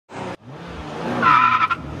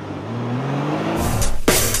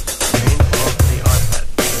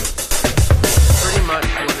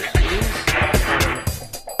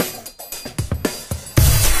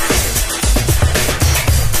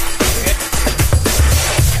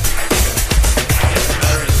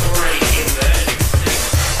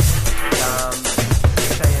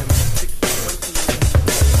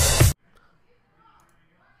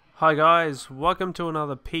Hi guys, welcome to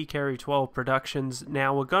another PCarry12 Productions.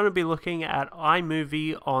 Now we're going to be looking at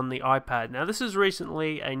iMovie on the iPad. Now this is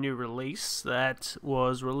recently a new release that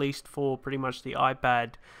was released for pretty much the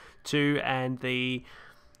iPad 2 and the,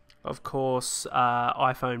 of course,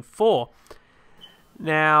 iPhone 4.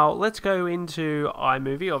 Now let's go into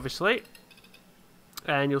iMovie, obviously,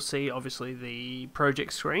 and you'll see obviously the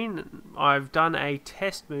project screen. I've done a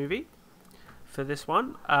test movie for this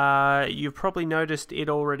one. You've probably noticed it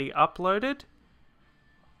already uploaded.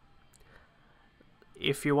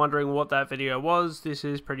 If you're wondering what that video was, this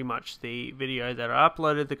is pretty much the video that I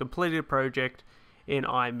uploaded, the completed project in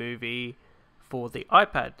iMovie for the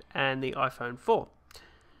iPad and the iPhone 4.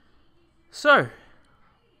 So,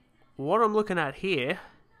 what I'm looking at here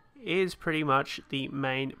is pretty much the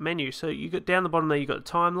main menu. So you got down the bottom there, you got the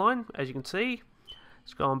timeline, as you can see.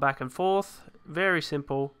 It's going back and forth. Very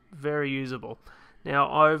simple, very usable.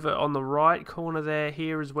 Now over on the right corner there,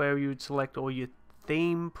 here is where you would select all your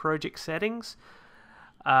theme project settings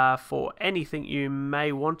for anything you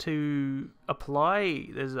may want to apply.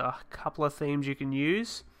 There's a couple of themes you can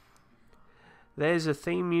use. There's a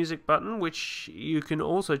theme music button which you can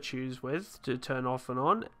also choose with to turn off and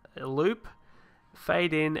on, a loop,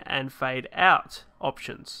 fade in and fade out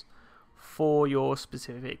options for your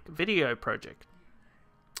specific video project.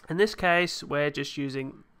 In this case, we're just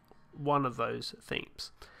using one of those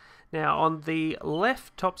themes. Now, on the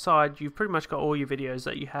left top side, you've pretty much got all your videos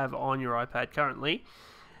that you have on your iPad currently,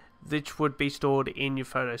 which would be stored in your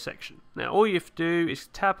photo section. Now, all you have to do is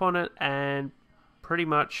tap on it, and pretty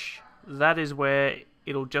much that is where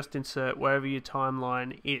it'll just insert wherever your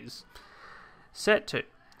timeline is set to.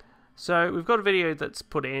 So, we've got a video that's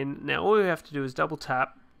put in. Now, all you have to do is double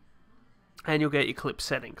tap, and you'll get your clip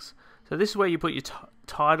settings. So this is where you put your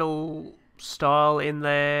title style in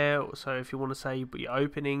there. So if you want to say you put your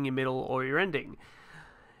opening, your middle, or your ending.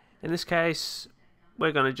 In this case,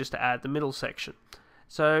 we're going to just add the middle section.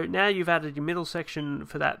 So now you've added your middle section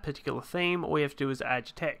for that particular theme. All you have to do is add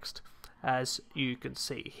your text, as you can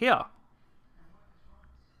see here.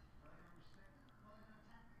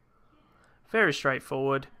 Very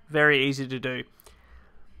straightforward, very easy to do.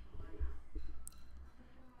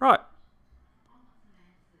 Right.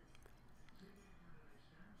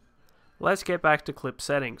 Let's get back to clip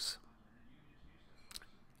settings.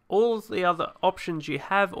 All of the other options you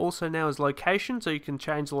have also now is location, so you can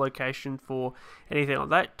change the location for anything like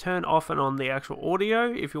that. Turn off and on the actual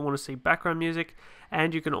audio if you want to see background music,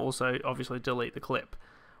 and you can also obviously delete the clip,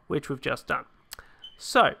 which we've just done.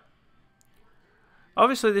 So,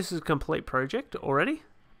 obviously this is a complete project already,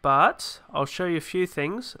 but I'll show you a few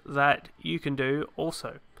things that you can do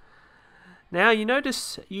also. Now you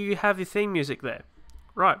notice you have your theme music there.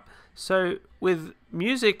 Right, so with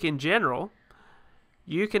music in general,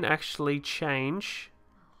 you can actually change,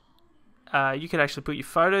 you can actually put your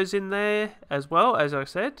photos in there as well, as I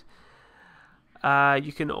said.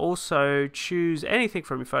 You can also choose anything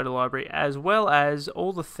from your photo library, as well as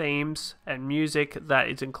all the themes and music that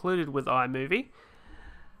is included with iMovie.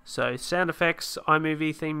 So sound effects,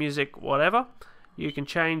 iMovie, theme music, whatever. You can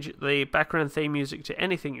change the background theme music to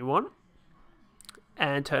anything you want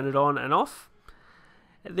and turn it on and off.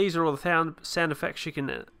 These are all the sound effects you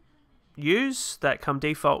can use that come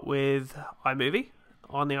default with iMovie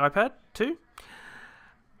on the iPad too.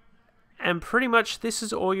 And pretty much this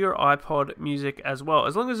is all your iPod music as well.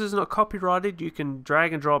 As long as it's not copyrighted, you can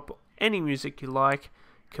drag and drop any music you like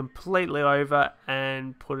completely over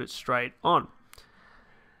and put it straight on.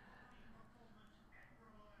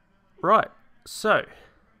 Right, so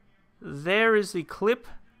there is the clip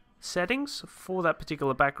settings for that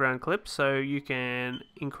particular background clip, so you can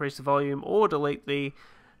increase the volume or delete the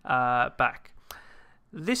back.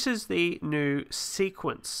 This is the new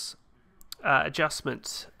sequence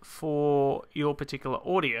adjustment for your particular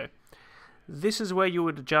audio. This is where you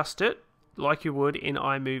would adjust it like you would in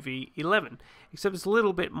iMovie 11, except it's a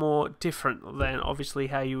little bit more different than obviously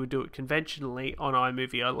how you would do it conventionally on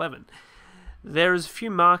iMovie 11. There's a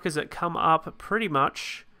few markers that come up pretty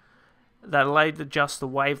much that allow you to adjust the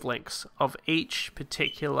wavelengths of each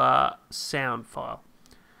particular sound file.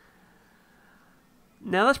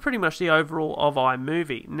 Now that's pretty much the overall of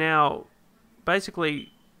iMovie. Now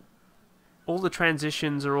basically all the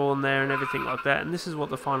transitions are all in there and everything like that, and this is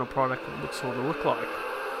what the final product would sort of look like,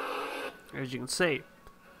 as you can see.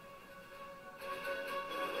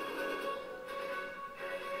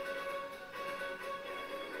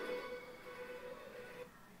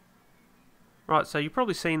 Right, so you've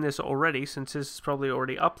probably seen this already since this is probably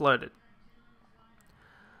already uploaded.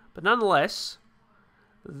 But nonetheless,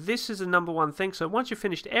 this is the number one thing. So once you've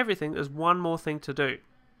finished everything, there's one more thing to do.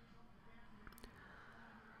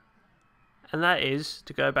 and that is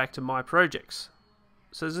to go back to My Projects.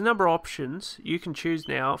 So there's a number of options you can choose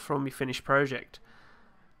now from your finished project.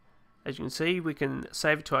 As you can see, we can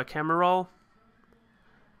save it to our camera roll.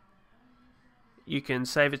 You can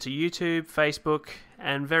save it to YouTube, Facebook,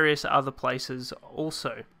 and various other places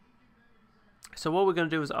also. So what we're going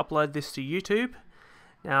to do is upload this to YouTube.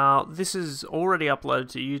 Now, this is already uploaded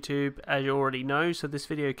to YouTube, as you already know, so this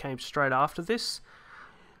video came straight after this.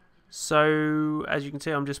 So, as you can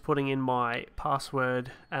see, I'm just putting in my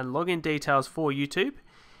password and login details for YouTube.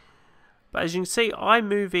 But as you can see,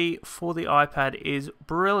 iMovie for the iPad is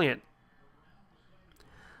brilliant.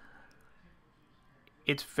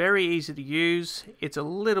 It's very easy to use. It's a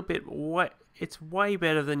little bit it's way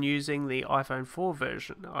better than using the iPhone 4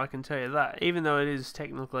 version, I can tell you that. Even though it is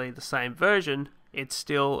technically the same version, it's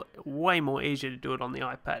still way more easier to do it on the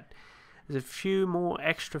iPad. There's a few more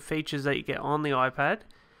extra features that you get on the iPad,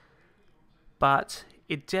 but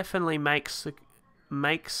it definitely makes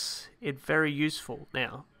it very useful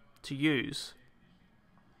now to use.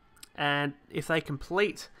 And if they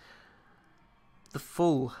complete the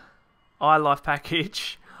full iLife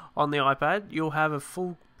package on the iPad, you'll have a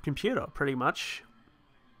full computer pretty much.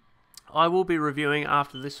 I will be reviewing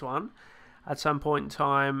after this one at some point in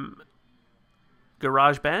time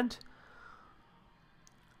GarageBand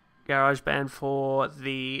for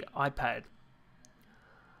the iPad.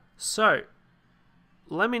 So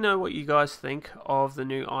let me know what you guys think of the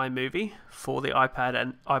new iMovie for the iPad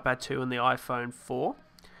and iPad 2 and the iPhone 4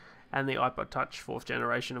 and the iPod Touch 4th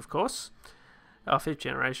generation, of course. 5th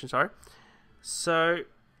generation, sorry. So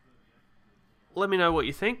let me know what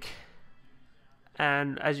you think.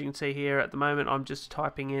 And as you can see here at the moment, I'm just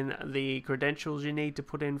typing in the credentials you need to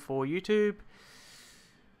put in for YouTube.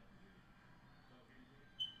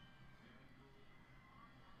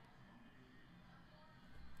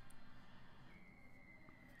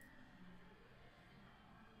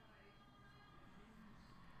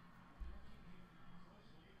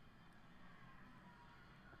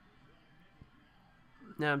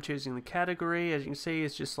 Now I'm choosing the category. As you can see,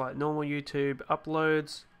 it's just like normal YouTube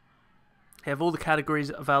uploads. You have all the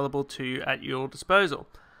categories available to you at your disposal.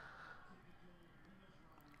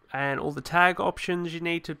 And all the tag options you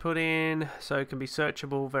need to put in, so it can be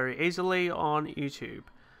searchable very easily on YouTube.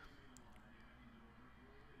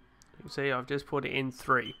 You can see I've just put in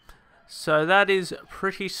 3. So that is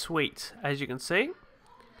pretty sweet, as you can see.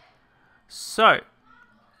 So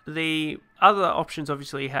the other options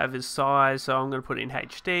obviously you have is size, so I'm going to put in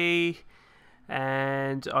HD,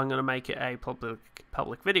 and I'm going to make it a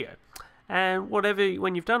public video. And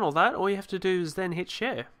when you've done all that, all you have to do is then hit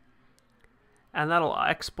share, and that'll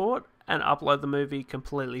export and upload the movie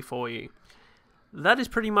completely for you. That is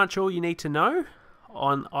pretty much all you need to know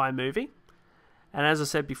on iMovie. And as I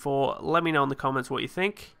said before, let me know in the comments what you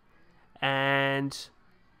think, and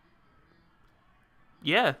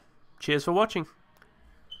yeah, cheers for watching.